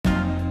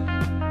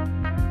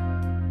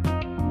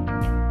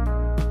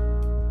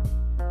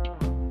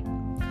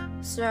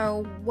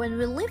So, when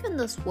we live in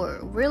this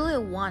world, we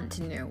really want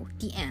to know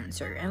the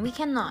answer, and we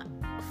cannot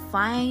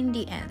find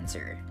the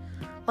answer.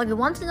 Like, we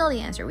want to know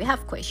the answer, we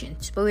have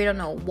questions, but we don't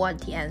know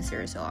what the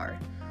answers are.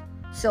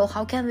 So,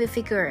 how can we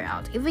figure it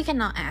out if we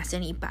cannot ask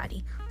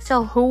anybody?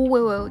 So, who we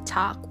will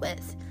talk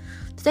with?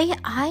 Today,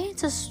 I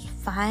just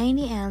found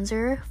the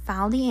answer,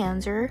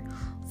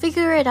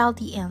 figure out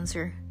the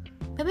answer.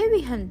 Maybe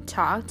we can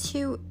talk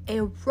to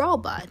a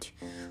robot,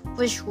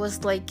 which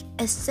was like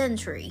a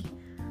century.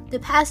 The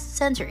past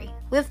century,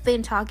 we've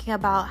been talking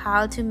about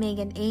how to make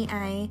an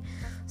AI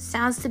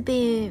sounds to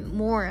be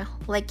more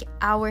like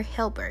our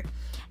helper,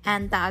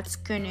 and that's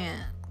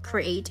gonna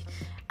create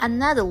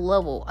another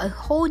level, a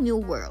whole new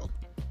world.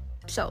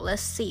 So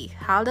let's see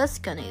how that's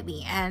gonna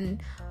be.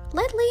 And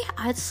lately,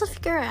 I just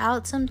figured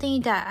out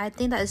something that I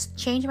think that has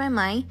changed my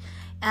mind,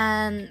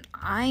 and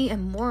I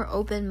am more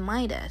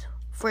open-minded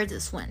for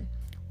this one,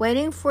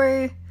 waiting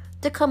for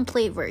the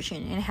complete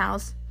version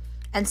in-house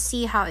and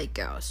see how it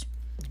goes.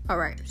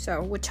 Alright,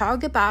 so we'll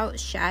talk about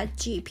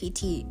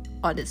ChatGPT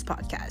on this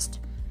podcast.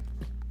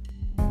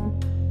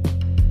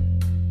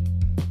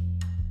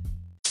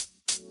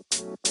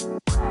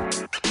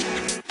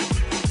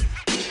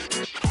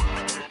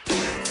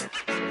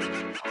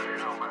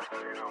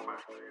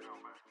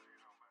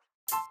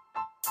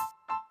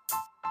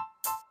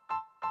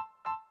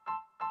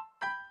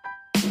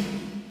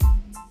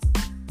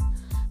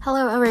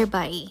 Hello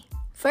everybody.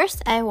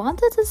 First, I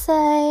wanted to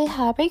say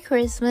Happy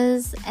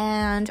Christmas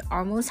and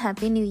almost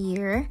Happy New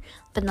Year,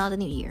 but not the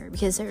New Year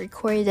because I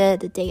recorded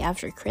the day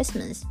after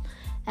Christmas.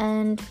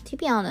 And to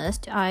be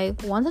honest, I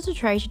wanted to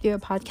try to do a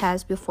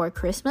podcast before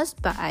Christmas,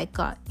 but I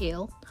got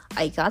ill.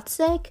 I got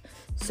sick,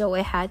 so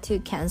I had to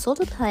cancel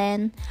the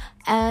plan.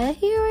 And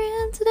here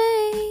I am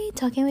today,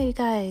 talking with you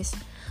guys.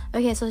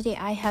 Okay, so today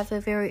I have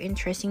a very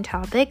interesting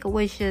topic,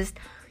 which is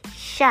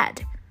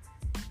ChatGPT,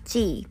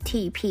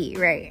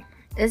 right?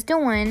 It's the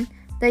one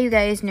that you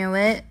guys know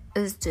it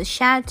is the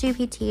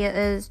ChatGPT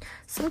is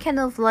some kind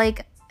of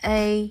like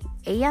a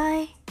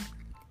AI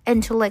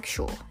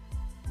intellectual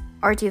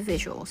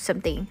artificial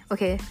something,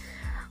 okay,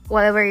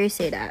 whatever you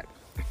say that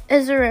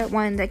is the right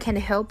one that can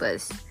help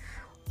us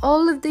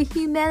all of the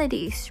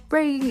humanity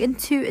spreading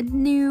into a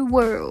new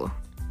world.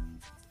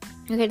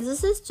 Okay,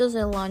 this is just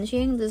a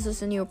launching. This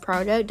is a new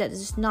product that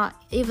is not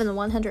even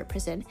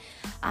 100%.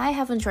 I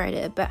haven't tried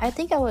it, but I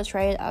think I will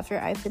try it after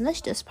I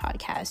finish this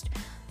podcast.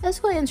 That's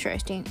quite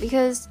interesting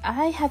because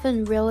I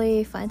haven't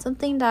really found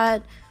something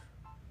that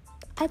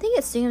I think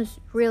it seems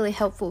really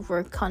helpful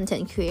for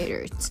content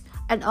creators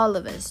and all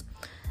of us.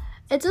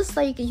 It's just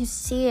like you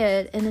see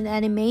it in an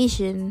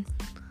animation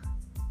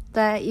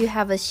that you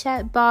have a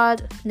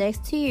chatbot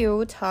next to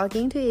you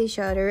talking to each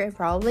other, and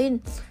probably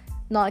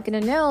not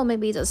gonna know,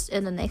 maybe just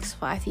in the next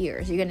 5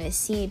 years you're gonna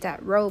see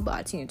that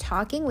robot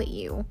talking with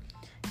you.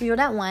 You know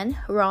that one,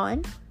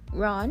 Ron?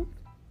 I'm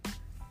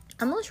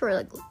not sure,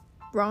 like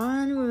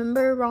Ron,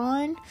 remember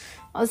Ron?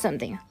 Or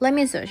something. Let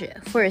me search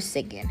it for a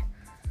second.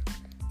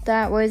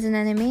 That was an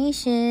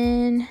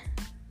animation.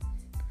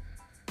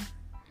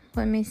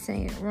 Let me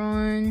say it.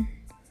 Ron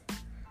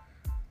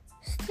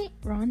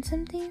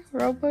something?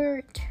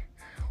 Robert?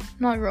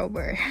 Not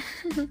Robert.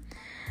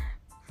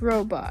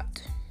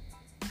 Robot.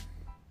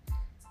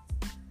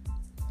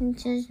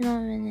 It's just not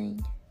really.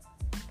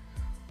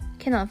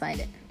 Cannot find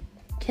it.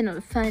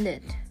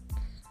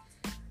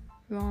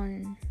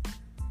 Ron.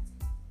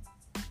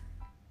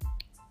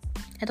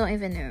 I don't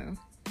even know.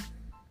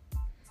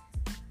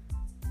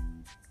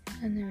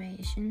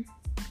 Animation.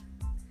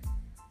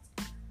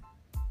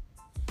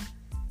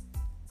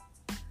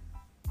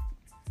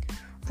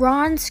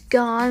 Ron's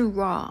Gone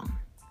Wrong.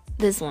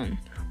 This one.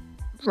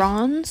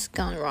 Ron's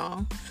Gone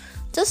Wrong.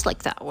 Just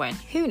like that one.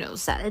 Who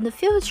knows that in the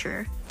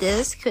future,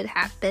 this could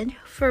happen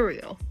for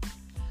real.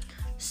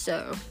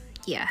 So,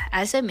 yeah,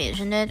 as I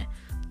mentioned it,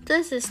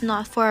 this is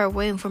not far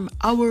away from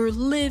our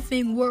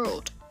living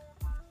world.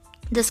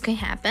 This can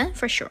happen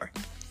for sure.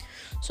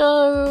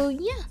 So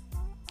yeah,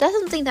 that's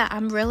something that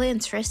I'm really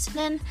interested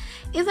in.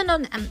 Even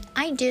though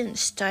I didn't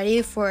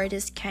study for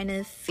this kind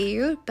of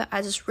field, but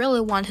I just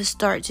really want to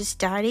start just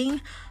studying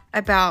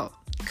about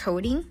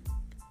coding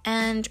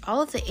and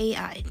all of the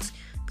AIs,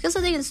 because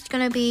I think it's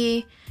gonna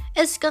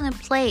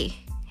play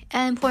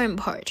an important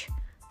part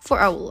for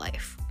our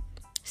life.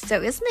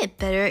 So isn't it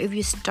better if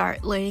you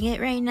start learning it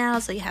right now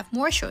so you have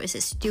more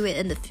choices to do it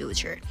in the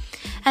future?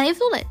 And if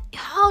you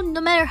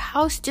no matter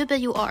how stupid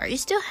you are, you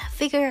still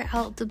figure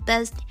out the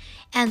best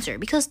answer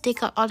because they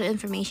got all the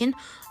information.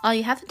 All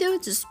you have to do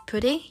is just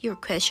put in your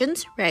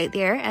questions right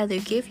there and they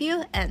give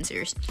you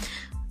answers.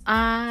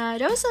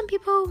 Though some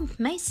people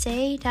might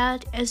say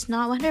that it's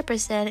not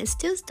 100%, it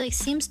still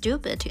seems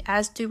stupid to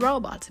ask the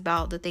robots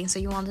about the things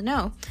that you want to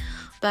know.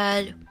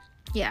 But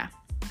yeah,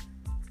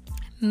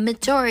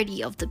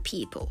 majority of the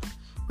people,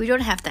 we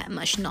don't have that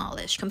much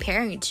knowledge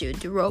comparing to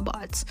the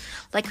robots.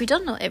 Like, we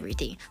don't know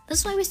everything.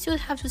 That's why we still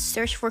have to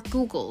search for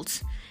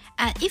Googles.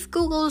 And if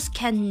Googles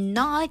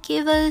cannot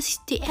give us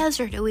the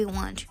answer that we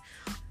want,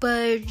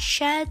 but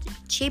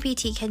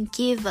ChatGPT can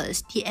give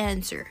us the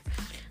answer,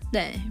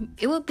 then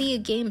it will be a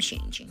game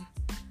changing.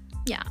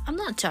 Yeah, I'm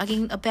not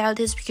talking about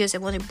this because I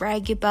want to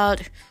brag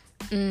about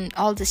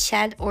all the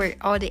chat or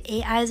all the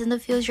AIs in the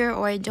future,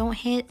 or I don't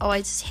hate, or I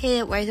just hate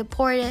it, or I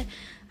support it.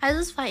 I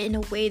just find in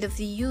a way of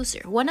the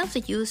user, one of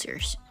the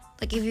users.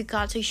 Like if you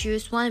got to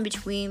choose one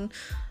between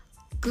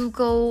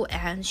Google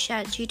and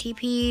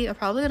ChatGPT, I'm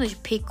probably gonna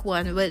pick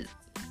one with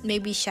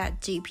maybe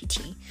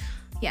ChatGPT.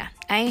 Yeah,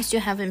 I still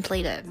haven't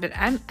played it, but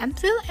I'm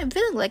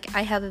feeling like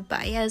I have a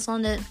bias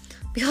on it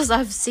because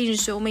I've seen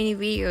so many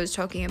videos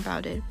talking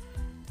about it.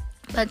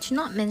 But to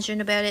not mention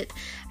about it,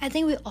 I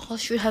think we all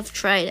should have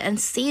tried and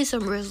see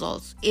some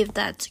results if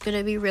that's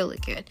gonna be really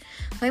good.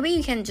 Maybe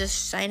you can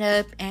just sign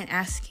up and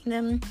asking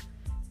them,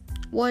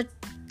 what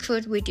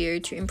could we do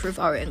to improve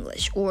our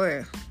English,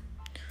 or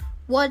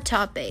what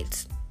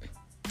topics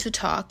to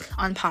talk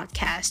on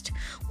podcast?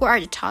 What are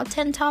the top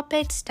 10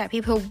 topics that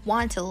people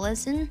want to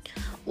listen?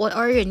 What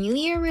are your New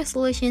Year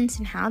resolutions,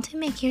 and how to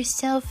make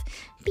yourself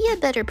be a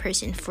better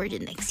person for the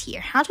next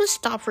year? How to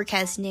stop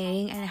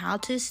procrastinating and how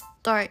to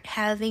start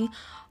having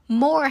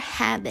more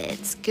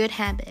habits, good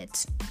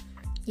habits.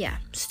 Yeah,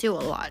 still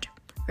a lot,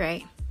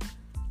 right?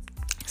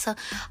 So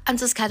I'm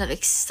just kind of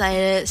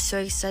excited, so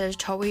excited to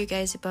talk with you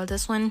guys about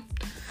this one.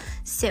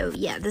 So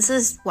yeah, this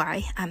is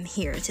why I'm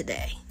here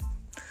today.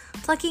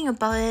 Talking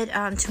about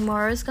it,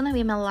 tomorrow is gonna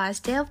be my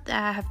last day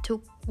that I have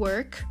to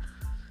work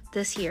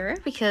this year,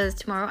 because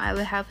tomorrow I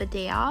will have a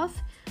day off.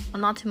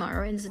 Well, not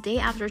tomorrow, it's the day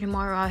after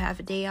tomorrow I'll have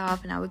a day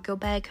off and I would go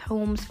back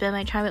home, spend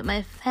my time with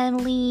my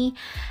family.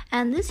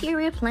 And this year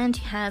we plan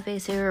to have a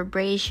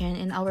celebration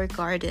in our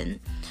garden.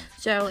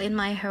 So in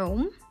my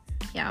home,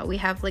 yeah, we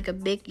have like a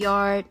big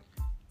yard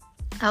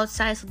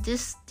outside. So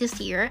this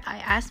year I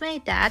asked my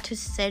dad to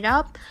set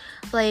up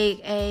like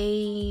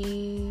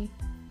a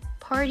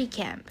party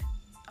camp,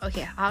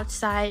 okay,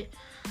 outside,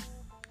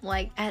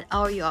 like at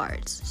our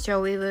yards.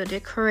 So we will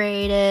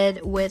decorate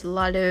it with a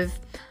lot of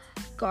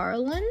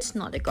garlands,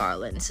 not the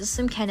garlands, so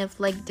some kind of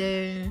like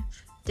the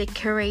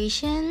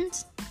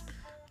decorations.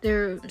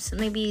 There's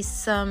maybe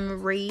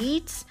some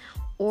wreaths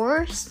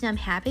or some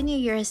Happy New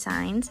Year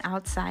signs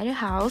outside the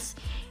house,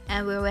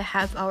 and we will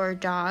have our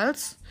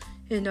dogs,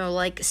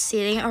 like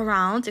sitting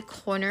around the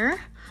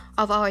corner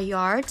of our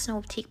yards, and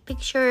we'll take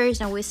pictures,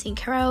 and we'll sing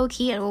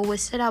karaoke, and we'll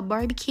set up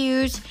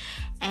barbecues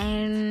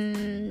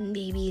and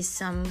maybe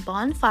some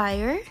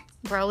bonfire.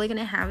 Probably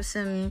gonna have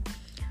some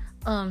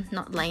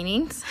not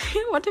lightnings.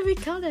 What do we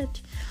call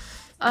it?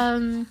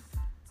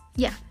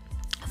 Yeah,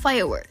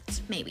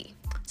 fireworks maybe.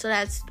 So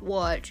that's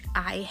what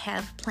I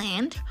have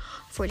planned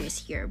for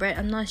this year, but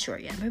I'm not sure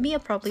yet. Maybe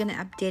I'm probably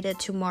gonna update it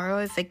tomorrow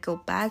if I go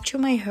back to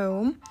my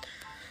home.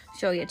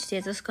 So yeah,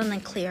 today just gonna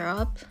clear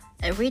up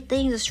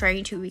everything, just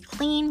trying to be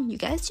clean. You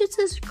guys should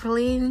just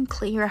clean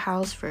your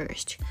house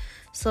first,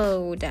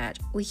 so that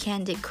we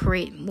can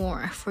decorate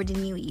more for the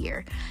new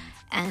year.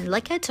 And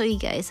like I told you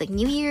guys, like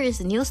New Year is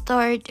a new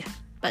start,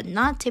 but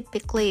not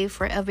typically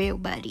for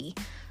everybody.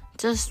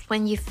 Just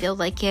when you feel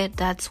like it,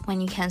 that's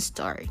when you can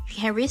start. You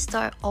can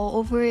restart all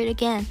over it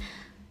again,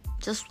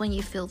 just when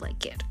you feel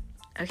like it.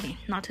 Okay,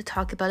 not to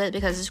talk about it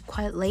because it's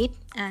quite late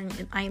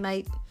and I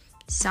might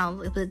sound a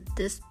little bit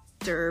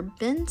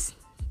disturbance.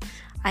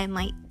 I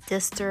might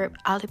disturb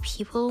other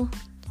people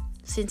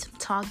since I'm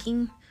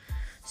talking.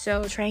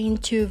 So trying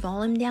to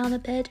volume down a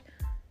bit,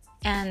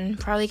 and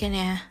probably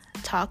gonna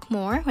talk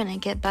more when I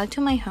get back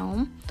to my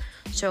home.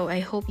 So I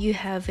hope you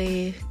have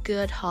a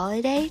good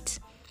holidays.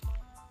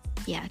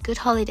 Yeah, good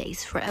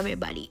holidays for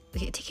everybody.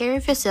 Okay, take care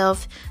of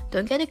yourself.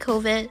 Don't get a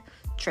COVID.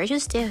 Try to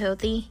stay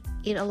healthy,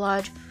 eat a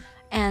lot,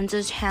 and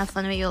just have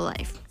fun with your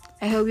life.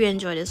 I hope you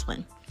enjoy this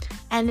one.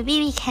 And maybe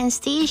we can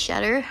see each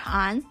other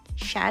on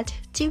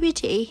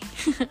ChatGPT.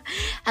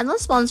 I'm not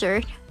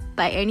sponsored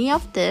by any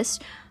of this,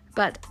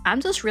 but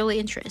I'm just really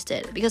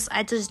interested because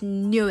I just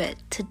knew it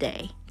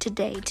today.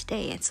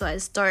 And so I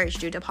started to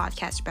do the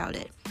podcast about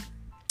it.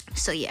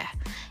 So yeah,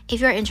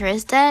 if you're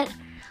interested,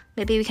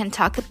 maybe we can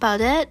talk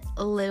about it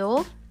a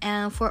little.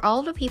 And for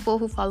all the people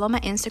who follow my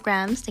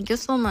Instagrams, thank you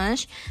so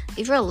much.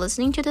 If you're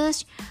listening to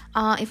this,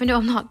 even though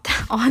I'm not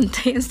on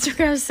the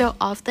Instagram so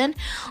often,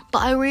 but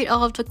I read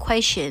all of the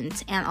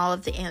questions and all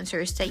of the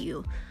answers that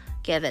you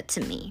give it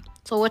to me.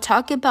 So we'll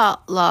talk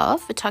about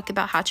love, we'll talk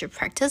about how to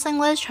practice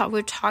English,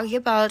 we'll talk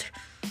about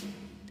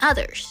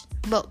others,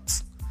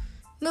 books,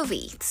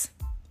 movies,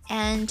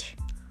 and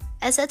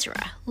etc.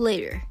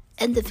 later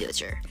in the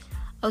future.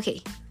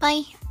 Okay,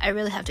 bye. I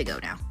really have to go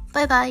now.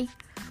 Bye bye.